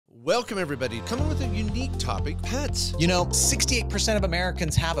Welcome, everybody. Coming with a unique topic, pets. You know, 68% of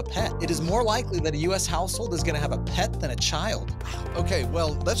Americans have a pet. It is more likely that a U.S. household is going to have a pet than a child. Okay,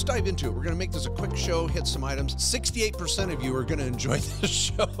 well, let's dive into it. We're going to make this a quick show, hit some items. 68% of you are going to enjoy this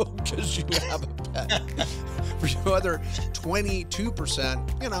show because you have a pet. For you other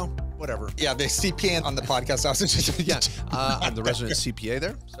 22%, you know, whatever. Yeah, the CPA on the podcast. I'm the resident CPA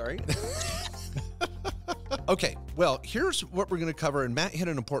there. Sorry. Okay, well, here's what we're going to cover, and Matt hit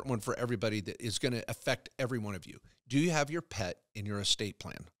an important one for everybody that is going to affect every one of you. Do you have your pet in your estate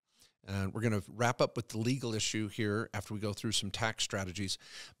plan? And we're going to wrap up with the legal issue here after we go through some tax strategies.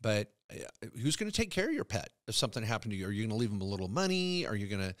 But who's going to take care of your pet if something happened to you? Are you going to leave them a little money? Are you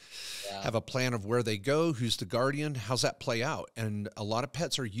going to have a plan of where they go? Who's the guardian? How's that play out? And a lot of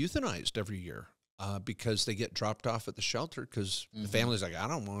pets are euthanized every year. Because they get dropped off at the shelter because the family's like, I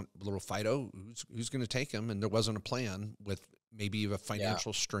don't want little Fido. Who's going to take him? And there wasn't a plan with maybe a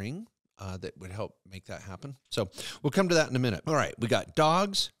financial string that would help make that happen. So we'll come to that in a minute. All right, we got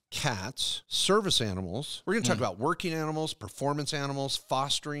dogs, cats, service animals. We're going to talk about working animals, performance animals,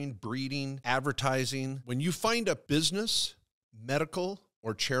 fostering, breeding, advertising. When you find a business, medical,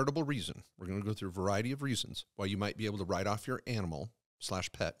 or charitable reason, we're going to go through a variety of reasons why you might be able to write off your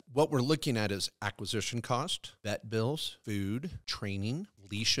animal/pet. What we're looking at is acquisition cost, vet bills, food, training,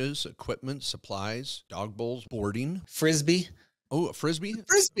 leashes, equipment, supplies, dog bowls, boarding. Frisbee. Oh, a Frisbee?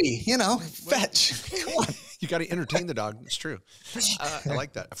 Frisbee, you know, fetch. Come on. You got to entertain the dog. It's true. I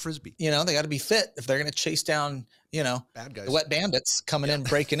like that. A Frisbee. You know, they got to be fit if they're going to chase down, you know, bad guys, the wet bandits coming in,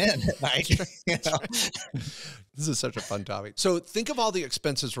 breaking in at night. You know? This is such a fun topic. So think of all the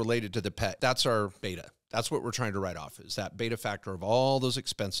expenses related to the pet. That's our beta. That's what we're trying to write off, is that beta factor of all those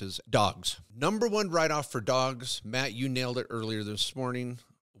expenses. Dogs. Number one write-off for dogs. Matt, you nailed it earlier this morning.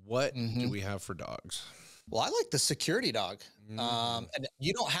 What do we have for dogs? Well, I like the security dog. And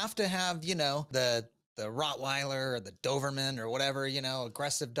you don't have to have, you know, the Rottweiler or the Doberman or whatever, you know,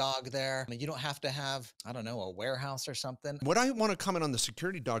 aggressive dog there. I mean, you don't have to have, I don't know, a warehouse or something. What I want to comment on the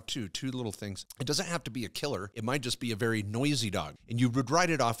security dog too, two little things. It doesn't have to be a killer. It might just be a very noisy dog. And you would write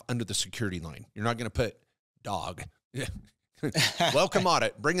it off under the security line. You're not going to put dog. Welcome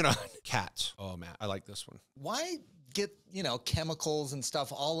audit. Bring it on. Cats. Oh, Matt, I like this one. Why get, you know, chemicals and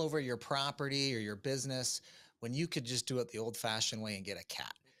stuff all over your property or your business when you could just do it the old-fashioned way and get a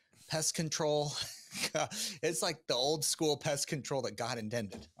cat? Pest control. It's like the old school pest control that God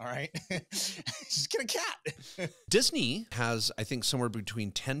intended. All right. Just get a cat. Disney has, I think, somewhere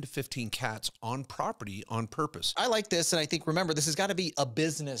between 10 to 15 cats on property on purpose. I like this. And I think, remember, this has got to be a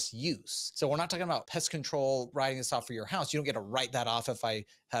business use. So we're not talking about pest control, writing this off for your house. You don't get to write that off if I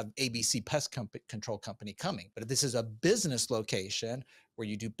have ABC Pest Control Company coming. But if this is a business location where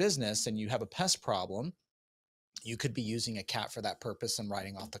you do business and you have a pest problem, you could be using a cat for that purpose and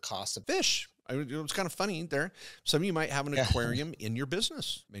writing off the cost of fish. It's kind of funny there. Some of you might have an aquarium in your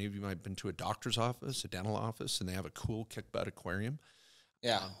business. Many of you might have been to a doctor's office, a dental office, and they have a cool kick-butt aquarium.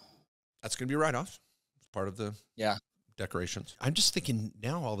 Yeah. That's going to be a write-off. It's part of the decorations. I'm just thinking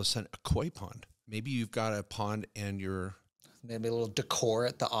now all of a sudden a koi pond. Maybe you've got a pond and you're... Maybe a little decor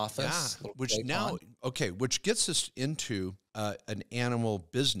at the office. Yeah, which now, which gets us into an animal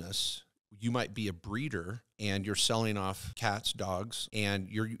business. You might be a breeder and you're selling off cats, dogs, and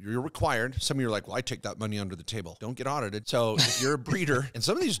you're required. Some of you are like, well, I take that money under the table. Don't get audited. So if you're a breeder, and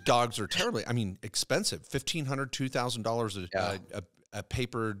some of these dogs are terribly, I mean, expensive, $1,500, $2,000 a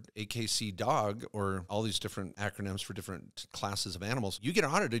papered AKC dog, or all these different acronyms for different classes of animals. You get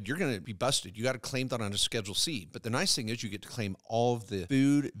audited, you're going to be busted. You got to claim that on a Schedule C. But the nice thing is you get to claim all of the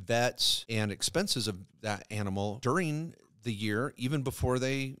food, vets, and expenses of that animal during the year, even before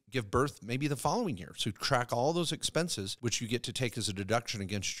they give birth, maybe the following year. So track all those expenses, which you get to take as a deduction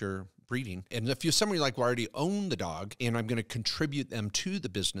against your breeding. And if you're somebody like, well, I already own the dog and I'm going to contribute them to the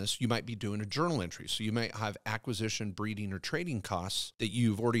business, you might be doing a journal entry. So you might have acquisition, breeding, or trading costs that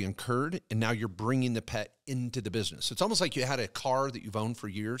you've already incurred, and now you're bringing the pet into the business. It's almost like you had a car that you've owned for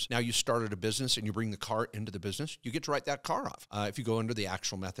years. Now you started a business and you bring the car into the business. You get to write that car off. If you go under the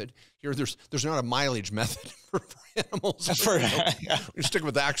actual method. Here, there's not a mileage method for animals. You're sticking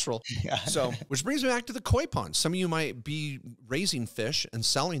with the actual. So, which brings me back to the koi ponds. Some of you might be raising fish and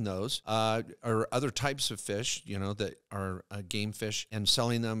selling those, or other types of fish, you know, that are game fish, and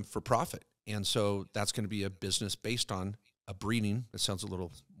selling them for profit. And so that's going to be a business based on a breeding. It sounds a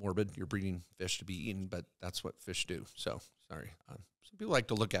little morbid. You're breeding fish to be eaten, but that's what fish do. So, sorry. Some people like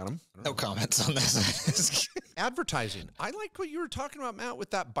to look at them. No comments on this. Advertising. I like what you were talking about, Matt,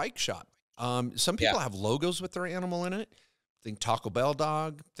 with that bike shop. Some people have logos with their animal in it. Think Taco Bell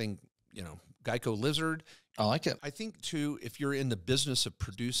dog. Think, you know, Geico Lizard. I like it. I think too, if you're in the business of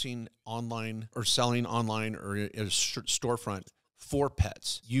producing online or selling online or in a storefront for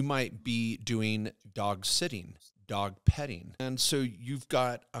pets, you might be doing dog sitting, dog petting. And so you've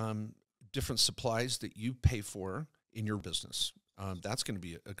got different supplies that you pay for in your business. That's going to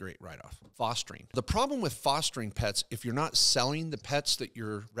be a great write-off. Fostering. The problem with fostering pets, if you're not selling the pets that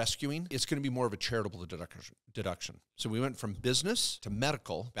you're rescuing, it's going to be more of a charitable deduction. So we went from business to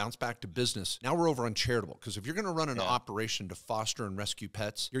medical, bounce back to business. Now we're over on charitable, because if you're going to run an operation to foster and rescue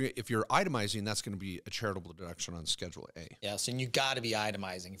pets, if you're itemizing, that's going to be a charitable deduction on Schedule A. Yes, and you got to be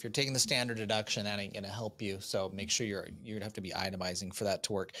itemizing. If you're taking the standard deduction, that ain't going to help you. So make sure you're going to have to be itemizing for that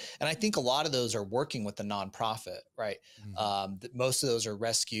to work. And I think a lot of those are working with the nonprofit, right? Mm-hmm. Most of those are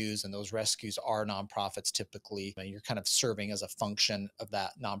rescues, and those rescues are nonprofits typically. You're kind of serving as a function of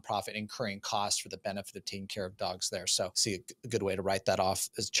that nonprofit, incurring costs for the benefit of taking care of dogs there. So see a good way to write that off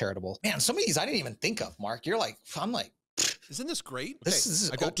as charitable. Man, some of these I didn't even think of, Mark. I'm like, isn't this great? Okay, this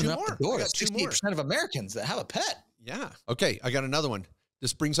is I got two more. I got 68% of Americans that have a pet. Yeah. Okay, I got another one.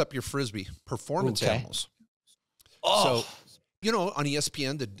 This brings up your Frisbee. Performance animals. Oh. So, you know, on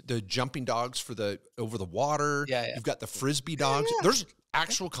ESPN, the jumping dogs for the over the water. Yeah. You've got the Frisbee dogs. Yeah. There's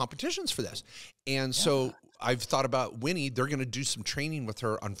actual competitions for this. And so I've thought about Winnie. They're going to do some training with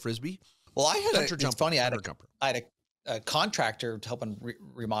her on Frisbee. Well, I had a contractor helping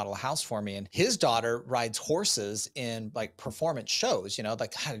remodel a house for me, and his daughter rides horses in like performance shows,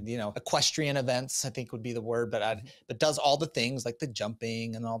 equestrian events, I think would be the word, but does all the things like the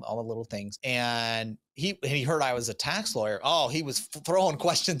jumping and all the little things. And he heard I was a tax lawyer. Oh, he was throwing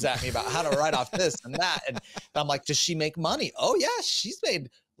questions at me about how to write off this and that. And I'm like, does she make money? Oh yeah, she's made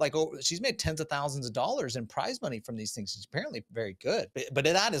tens of thousands of dollars in prize money from these things. She's apparently very good, but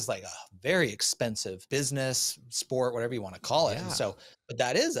that is like a very expensive business, sport, whatever you want to call it. Yeah. And so, but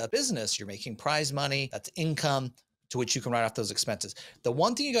that is a business. You're making prize money. That's income to which you can write off those expenses. The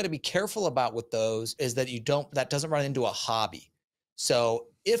one thing you got to be careful about with those is that that doesn't run into a hobby. So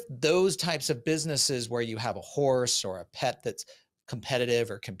if those types of businesses where you have a horse or a pet that's competitive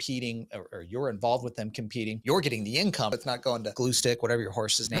or competing, or you're involved with them competing, you're getting the income. It's not going to Glue Stick, whatever your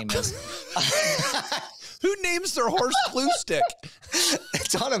horse's name is. Who names their horse Glue Stick?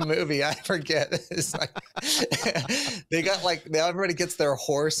 It's on a movie. I forget. It's like everybody gets their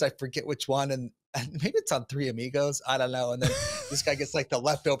horse. I forget which one. And maybe it's on Three Amigos. I don't know. And then this guy gets like the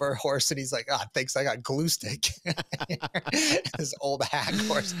leftover horse, and he's like, thanks, I got Glue Stick. This old hack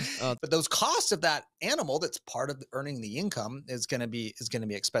horse. But those costs of that animal that's part of earning the income is going to be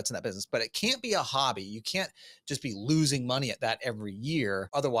expense in that business. But it can't be a hobby. You can't just be losing money at that every year.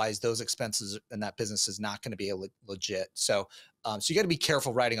 Otherwise, those expenses in that business is not going to be legit. So you got to be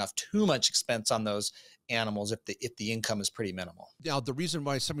careful writing off too much expense on those animals if the income is pretty minimal. Now, the reason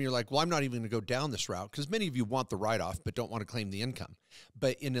why some of you are like, well, I'm not even going to go down this route, because many of you want the write-off but don't want to claim the income.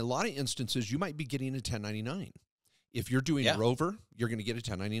 But in a lot of instances, you might be getting a 1099. If you're doing Rover, you're going to get a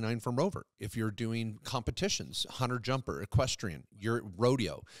 1099 from Rover. If you're doing competitions, hunter jumper, equestrian, your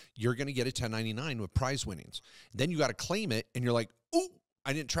rodeo, you're going to get a 1099 with prize winnings. Then you got to claim it, and you're like, ooh,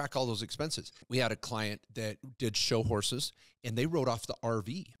 I didn't track all those expenses. We had a client that did show horses, and they wrote off the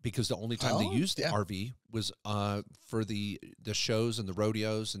RV because the only time they used the RV was for the shows and the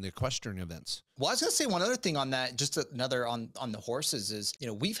rodeos and the equestrian events. Well, I was going to say one other thing on that, just another on the horses is,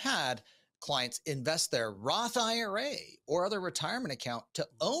 we've had clients invest their Roth IRA or other retirement account to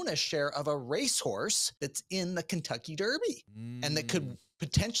own a share of a racehorse that's in the Kentucky Derby, and that could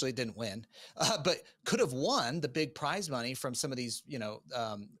potentially didn't win, but could have won the big prize money from some of these,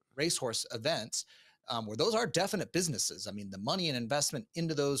 racehorse events, where those are definite businesses. I mean, the money and investment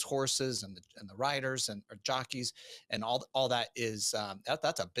into those horses and the riders and or jockeys and all that is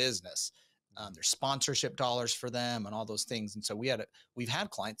that's a business. There's sponsorship dollars for them and all those things. And so we've had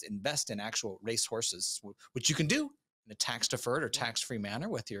clients invest in actual race horses, which you can do in a tax deferred or tax free manner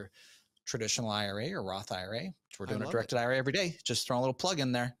with your traditional IRA or Roth IRA. We're doing a directed IRA every day. Just throwing a little plug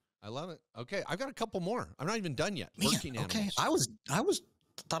in there. I love it. Okay, I've got a couple more. I'm not even done yet. Working animals. Okay, I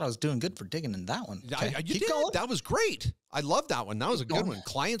thought I was doing good for digging in that one. Okay. You did. Going. That was great. I love that one. That was a good one.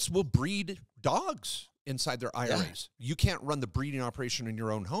 Clients will breed dogs inside their IRAs. Yeah. You can't run the breeding operation in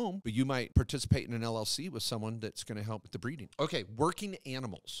your own home, but you might participate in an LLC with someone that's going to help with the breeding. Okay, working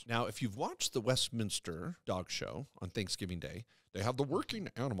animals. Now, if you've watched the Westminster Dog Show on Thanksgiving Day, they have the working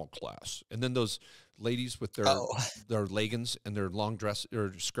animal class. And then those ladies with their leggings and their long dress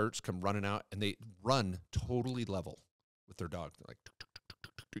or skirts come running out, and they run totally level with their dog. They're like,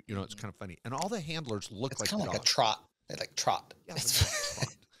 it's kind of funny. And all the handlers look like kind of like a trot. They like trot. Yeah,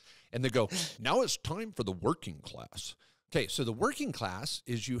 trot. And they go, now it's time for the working class. Okay, so the working class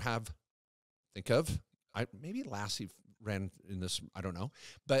is you have think of, maybe Lassie ran in this, I don't know,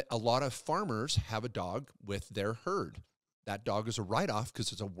 but a lot of farmers have a dog with their herd. That dog is a write-off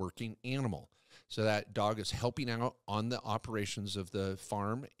because it's a working animal. So that dog is helping out on the operations of the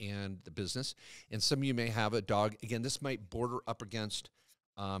farm and the business. And some of you may have a dog. Again, this might border up against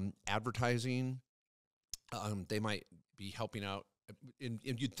advertising. They might be helping out. And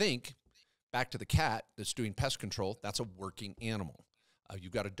you'd think, back to the cat that's doing pest control, that's a working animal.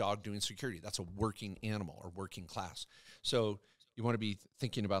 You've got a dog doing security. That's a working animal or working class. So you want to be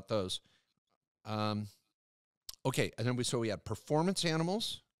thinking about those. Okay, and then we had performance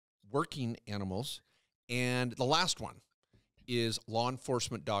animals, working animals, and the last one is law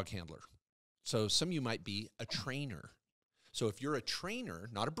enforcement dog handler. So some of you might be a trainer. So if you're a trainer,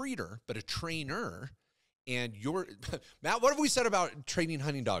 not a breeder, but a trainer, and you're Matt, what have we said about training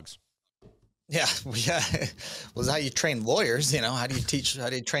hunting dogs? Yeah, well, how you train lawyers, how do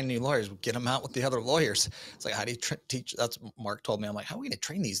you train new lawyers? Get them out with the other lawyers. It's like, how do you teach? That's what Mark told me. I'm like, how are we going to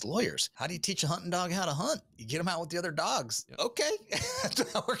train these lawyers? How do you teach a hunting dog how to hunt? You get them out with the other dogs. Yeah. Okay,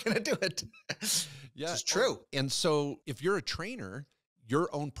 that's how we're going to do it. Yeah, it's true. And so if you're a trainer, your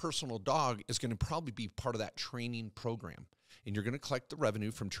own personal dog is going to probably be part of that training program. And you're going to collect the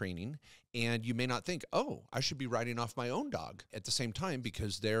revenue from training. And you may not think, oh, I should be writing off my own dog at the same time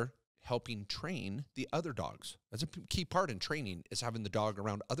because they're helping train the other dogs. That's a key part in training, is having the dog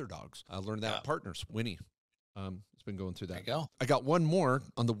around other dogs. I learned that with partners. Winnie has been going through that. There you go. I got one more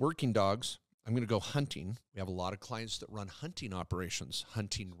on the working dogs. I'm going to go hunting. We have a lot of clients that run hunting operations,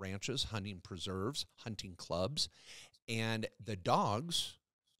 hunting ranches, hunting preserves, hunting clubs. And the dogs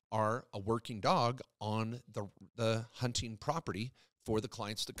are a working dog on the hunting property for the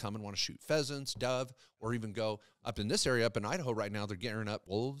clients that come and want to shoot pheasants, dove, or even go up in this area, up in Idaho right now, they're gearing up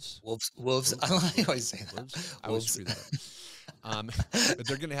wolves. Wolves. I always say that. Wolves. I always screw that up. But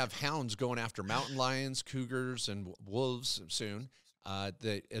they're going to have hounds going after mountain lions, cougars, and wolves soon.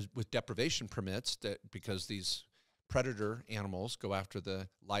 With deprivation permits, because these predator animals go after the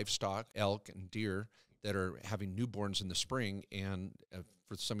livestock, elk and deer that are having newborns in the spring. And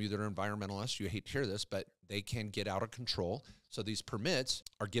for some of you that are environmentalists, you hate to hear this, but they can get out of control. So these permits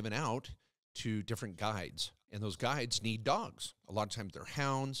are given out to different guides, and those guides need dogs. A lot of times they're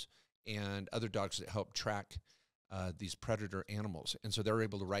hounds and other dogs that help track these predator animals. And so they're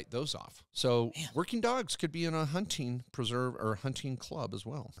able to write those off. So working dogs could be in a hunting preserve or hunting club as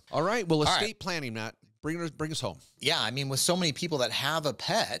well. All right. Well, estate planning, Matt. Bring us home. Yeah, with so many people that have a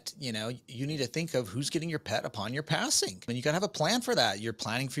pet, you need to think of who's getting your pet upon your passing. You got to have a plan for that. You're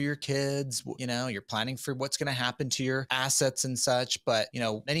planning for your kids, you're planning for what's going to happen to your assets and such. But,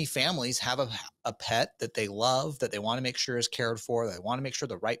 many families have a pet that they love, that they want to make sure is cared for. They want to make sure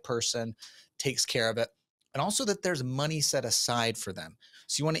the right person takes care of it. And also that there's money set aside for them.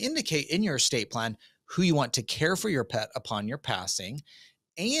 So you want to indicate in your estate plan who you want to care for your pet upon your passing,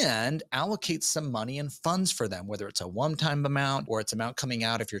 and allocate some money and funds for them, whether it's a one-time amount or it's amount coming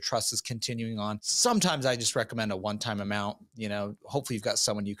out if your trust is continuing on. Sometimes I just recommend a one-time amount. Hopefully you've got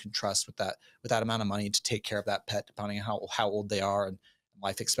someone you can trust with that amount of money to take care of that pet, depending on how old they are and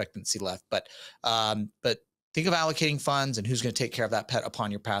life expectancy left. But think of allocating funds and who's going to take care of that pet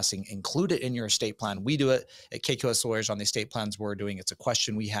upon your passing. Include it in your estate plan. We do it at KQS Lawyers on the estate plans we're doing. It's a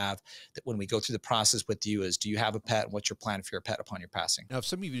question we have that when we go through the process with you is, do you have a pet? And what's your plan for your pet upon your passing? Now, if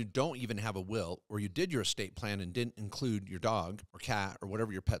some of you don't even have a will, or you did your estate plan and didn't include your dog or cat or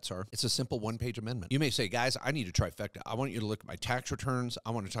whatever your pets are, it's a simple one-page amendment. You may say, guys, I need a trifecta. I want you to look at my tax returns.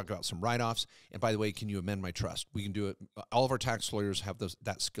 I want to talk about some write-offs. And by the way, can you amend my trust? We can do it. All of our tax lawyers have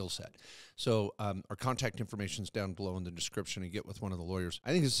that skill set. So our contact information is down below in the description, and get with one of the lawyers. I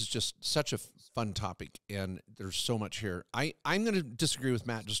think this is just such a fun topic, and there's so much here. I'm going to disagree with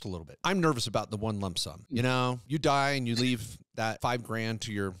Matt just a little bit. I'm nervous about the one lump sum. You die and you leave that $5,000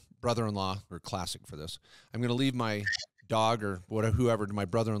 to your brother-in-law. We're classic for this. I'm going to leave my dog or whoever to my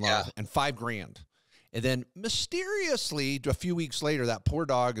brother-in-law and $5,000. And then mysteriously, a few weeks later, that poor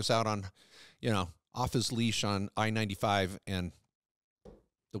dog is out on, off his leash on I-95, and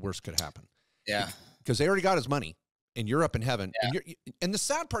the worst could happen. Yeah. Because they already got his money, and you're up in heaven. Yeah. And the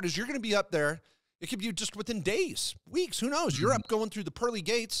sad part is you're going to be up there. It could be just within days, weeks, who knows? You're up going through the pearly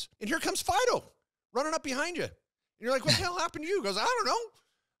gates, and here comes Fido running up behind you. And you're like, what the hell happened to you? He goes, I don't know.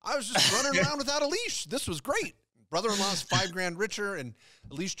 I was just running around without a leash. This was great. Brother-in-law's $5,000 richer, and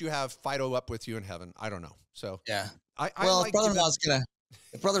at least you have Fido up with you in heaven. I don't know. So yeah. If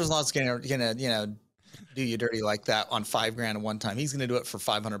brother-in-law's gonna do you dirty like that on $5,000 at one time. He's going to do it for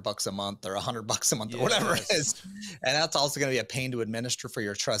 $500 a month or $100 a month or whatever it is. And that's also going to be a pain to administer for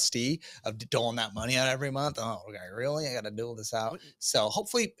your trustee of doling that money out every month. Oh, okay, really? I got to dole this out. So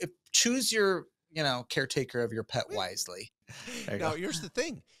hopefully choose your, caretaker of your pet wisely. Now, here's the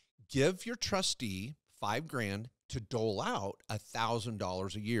thing. Give your trustee $5,000 to dole out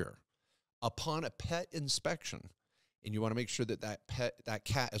 $1,000 a year upon a pet inspection. And you want to make sure that that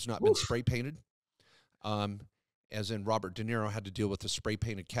cat has not been spray painted. As in Robert De Niro had to deal with a spray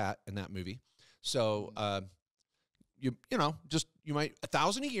painted cat in that movie. So, you might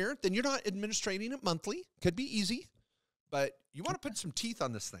 $1,000 a year, then you're not administrating it monthly. Could be easy, but you want to put some teeth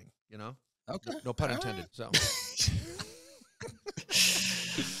on this thing, Okay. No pun intended. So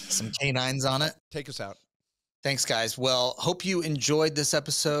some canines on it. Take us out. Thanks, guys. Well, hope you enjoyed this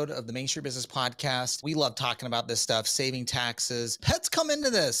episode of the Main Street Business Podcast. We love talking about this stuff, saving taxes. Pets come into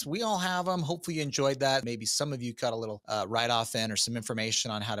this. We all have them. Hopefully you enjoyed that. Maybe some of you got a little write-off in or some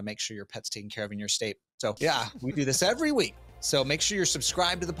information on how to make sure your pet's taken care of in your state. So yeah, we do this every week. So make sure you're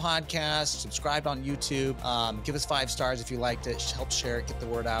subscribed to the podcast, subscribed on YouTube. Give us 5 stars if you liked it. Help share it, get the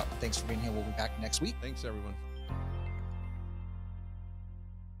word out. Thanks for being here. We'll be back next week. Thanks, everyone.